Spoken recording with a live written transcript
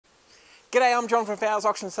G'day, I'm John from Fowles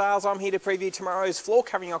Auctions and Sales. I'm here to preview tomorrow's floor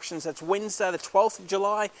covering auctions. That's Wednesday the 12th of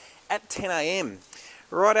July at 10 a.m.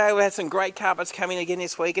 Righto, we had some great carpets coming again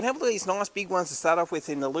this week, and have a look at these nice big ones to start off with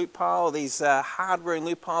in the loop pile. These hard-room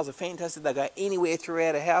loop piles are fantastic. They go anywhere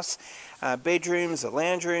throughout a house, bedrooms,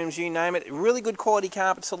 lounge rooms, you name it. Really good quality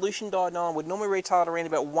carpet. Solution dyed nylon would normally retail at around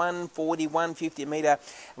about $140, $150 a metre, and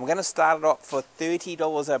we're going to start it off for $30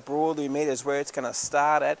 a broadloom metre is where it's going to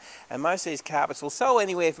start at. And most of these carpets will sell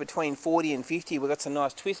anywhere between $40 and $50. We've got some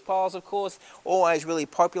nice twist piles, of course, always really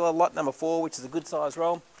popular. Lot number 4, which is a good size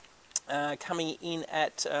roll. Coming in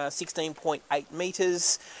at 16.8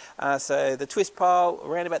 metres. So the twist pile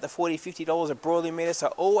around about the $40, $50 a broadloom metre. So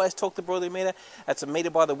always talk the broadloom metre. That's a metre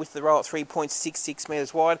by the width of the roll at 3.66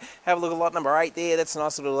 metres wide. Have a look at lot number 8 there. That's a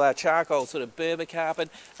nice little charcoal sort of Berber carpet.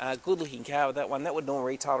 Good looking carpet, that one. That would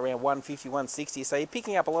normally retail around $150, $160. So you're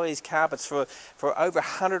picking up a lot of these carpets for over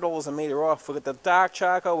 $100 a metre off. We've got the dark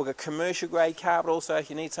charcoal. We've got commercial grade carpet also. If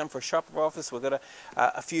you need some for a shop or office, we've got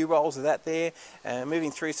a few rolls of that there.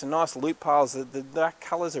 Moving through some nice loop piles. The dark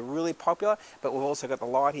colours are really popular, but we've also got the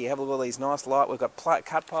light here. Have a look at all these nice light. We've got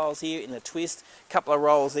cut piles here in the twist, couple of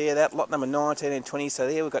rolls there. That lot number 19 and 20. So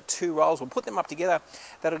there we've got 2 rolls. We'll put them up together.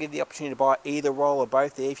 That'll give you the opportunity to buy either roll or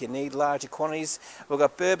both there if you need larger quantities. We've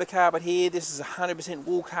got Berber carpet here. This is 100%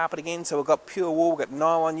 wool carpet again. So we've got pure wool, we've got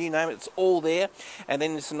nylon, you name it. It's all there. And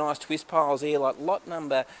then there's some nice twist piles here, like lot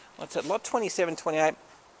number, what's that? Lot 27, 28.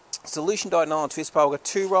 Solution dyed nylon twist pile. I've got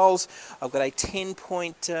 2 rolls. I've got a 10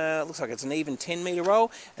 point, looks like it's an even 10 metre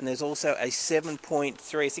roll, and there's also a 7.3.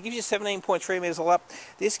 So it gives you 17.3 metres all up.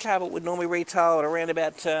 This carpet would normally retail at around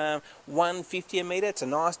about $150 a metre. It's a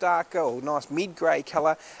nice dark or nice mid-grey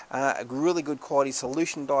colour. A really good quality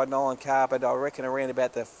solution dyed nylon carpet. I reckon around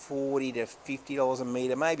about the $40 to $50 a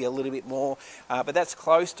metre, maybe a little bit more, but that's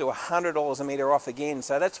close to $100 a metre off again.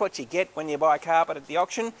 So that's what you get when you buy a carpet at the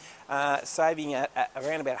auction, saving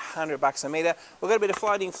around about $100 a metre. We've got a bit of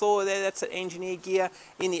floating floor there. That's an engineered gear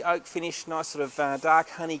in the oak finish, nice sort of dark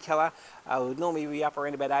honey colour. Would normally be up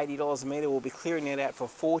around about $80 a metre. We'll be clearing that out for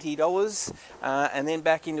 $40. And then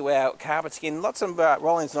back into our carpets again. Lots of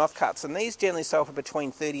rollings and offcuts, and these generally sell for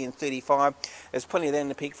between $30 and $35. There's plenty of them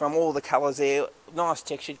to pick from. All the colours there. Nice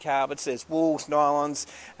textured carpets. There's wools, nylons,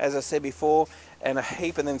 as I said before, and a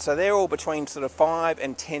heap of them. So they're all between sort of 5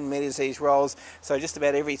 and 10 metres, these rolls. So just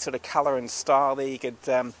about every sort of colour and style there you could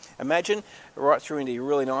imagine, right through into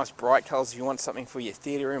really nice bright colours if you want something for your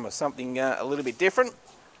theatre room or something a little bit different.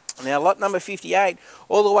 Now lot number 58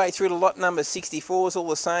 all the way through to lot number 64 is all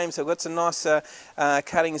the same. So we've got some nice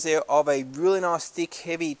cuttings there of a really nice thick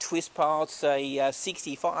heavy twist pile. It's a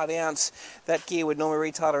 65 ounce. That gear would normally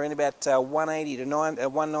retail around about 180 to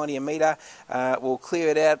 190 a metre. We'll clear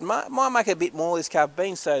it out. Might make a bit more, this carpet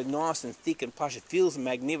being so nice and thick and plush. It feels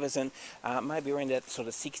magnificent. Maybe around that sort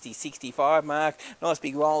of 60, 65 mark. Nice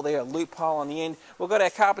big roll there, a loop pile on the end. We've got our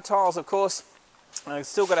carpet tiles, of course. I've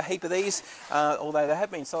still got a heap of these, although they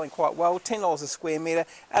have been selling quite well. $10 a square metre,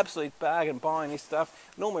 absolute bargain buying this stuff.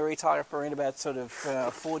 Normally retail for around about sort of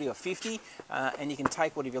 40 or 50, and you can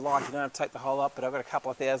take whatever you like. You don't have to take the whole up, but I've got a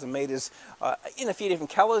couple of thousand metres in a few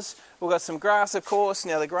different colours. We've got some grass, of course.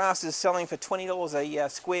 Now the grass is selling for $20 a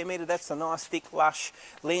square metre. That's the nice thick lush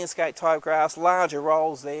landscape type grass, larger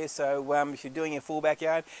rolls there. So if you're doing a full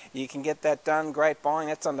backyard, you can get that done. Great buying.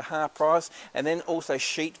 That's under half price. And then also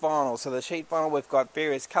sheet vinyl. So the sheet vinyl, we've got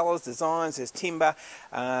various colours, designs. There's timber,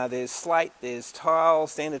 there's slate, there's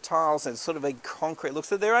tiles, standard tiles, and sort of a concrete look.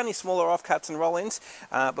 So they're only smaller offcuts and roll-ins,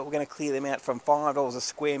 but we're going to clear them out from $5 a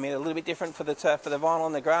square metre. A little bit different for the vinyl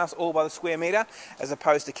and the grass, all by the square metre, as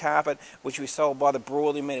opposed to carpet, which we sold by the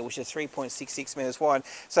broadloom metre, which is 3.66 metres wide.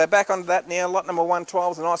 So back onto that now. Lot number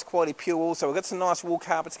 112 is a nice quality pure wool. So we've got some nice wool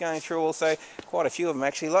carpets going through also, quite a few of them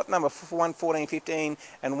actually. Lot number 114, 15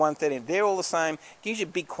 and 113, they're all the same. Gives you a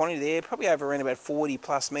big quantity there, probably over around about 40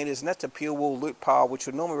 plus metres, and that's a pure wool loop pile, which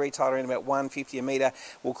would normally retail around about $150 a metre.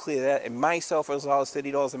 We'll clear that. It may sell for as low as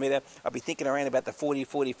 $30 a metre. I'll be thinking around about the 40,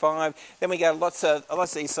 45. Then we got lots of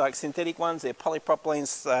these like synthetic ones. They're polypropylene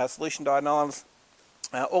solution dyed nylons.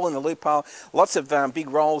 All in the loop pile. Lots of big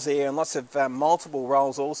rolls there, and lots of multiple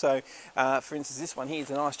rolls also. For instance, this one here is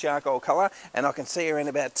a nice charcoal colour, and I can see around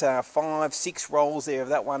about 5, 6 rolls there of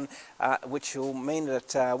that one, which will mean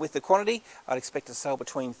that with the quantity, I'd expect to sell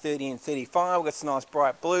between 30 and 35. We've got some nice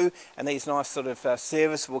bright blue, and these nice sort of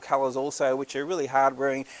serviceable colours also, which are really hard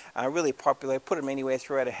wearing, really popular. Put them anywhere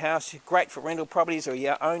throughout a house. Great for rental properties or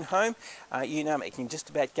your own home. You know, it can just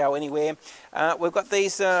about go anywhere. We've got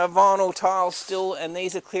these vinyl tiles still, and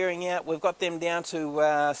these are clearing out. We've got them down to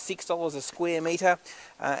 $6 a square metre,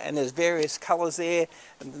 and there's various colours there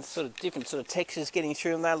and sort of different sort of textures getting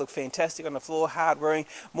through them. They look fantastic on the floor, hard wearing.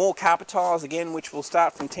 More carpet tiles again, which will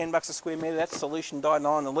start from $10 a square metre. That's solution dyed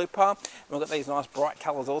nylon and loop pile. And we've got these nice bright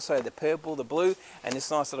colours also, the purple, the blue, and this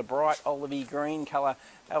nice sort of bright olivey green colour.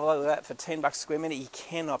 Have a look at that for $10 a square metre. You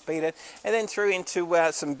cannot beat it. And then through into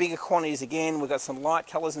some bigger quantities again. We've got some light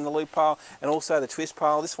colours in the loop pile and also the twist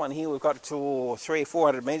pile. This one here, we've got to 300 or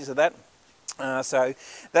 400 metres of that. So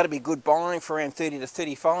that'll be good buying for around 30 to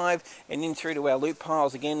 35, and then through to our loop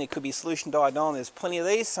piles again. There could be solution dyed nylon. There's plenty of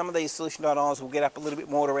these. Some of these solution dyed nylons will get up a little bit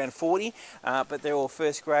more to around 40, but they're all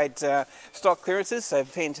first grade stock clearances, so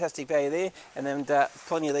fantastic value there. And then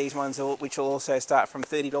plenty of these ones which will also start from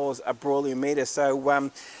 $30 a broiler metre.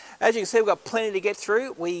 So as you can see, we've got plenty to get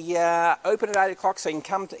through. We open at 8 o'clock, so you can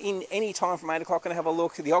come in any time from 8 o'clock and have a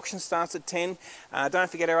look. The auction starts at 10.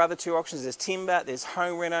 Don't forget our other two auctions. There's timber, there's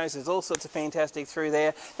home renos, there's all sorts of fantastic through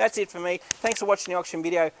there. That's it for me. Thanks for watching the auction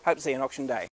video. Hope to see you on auction day.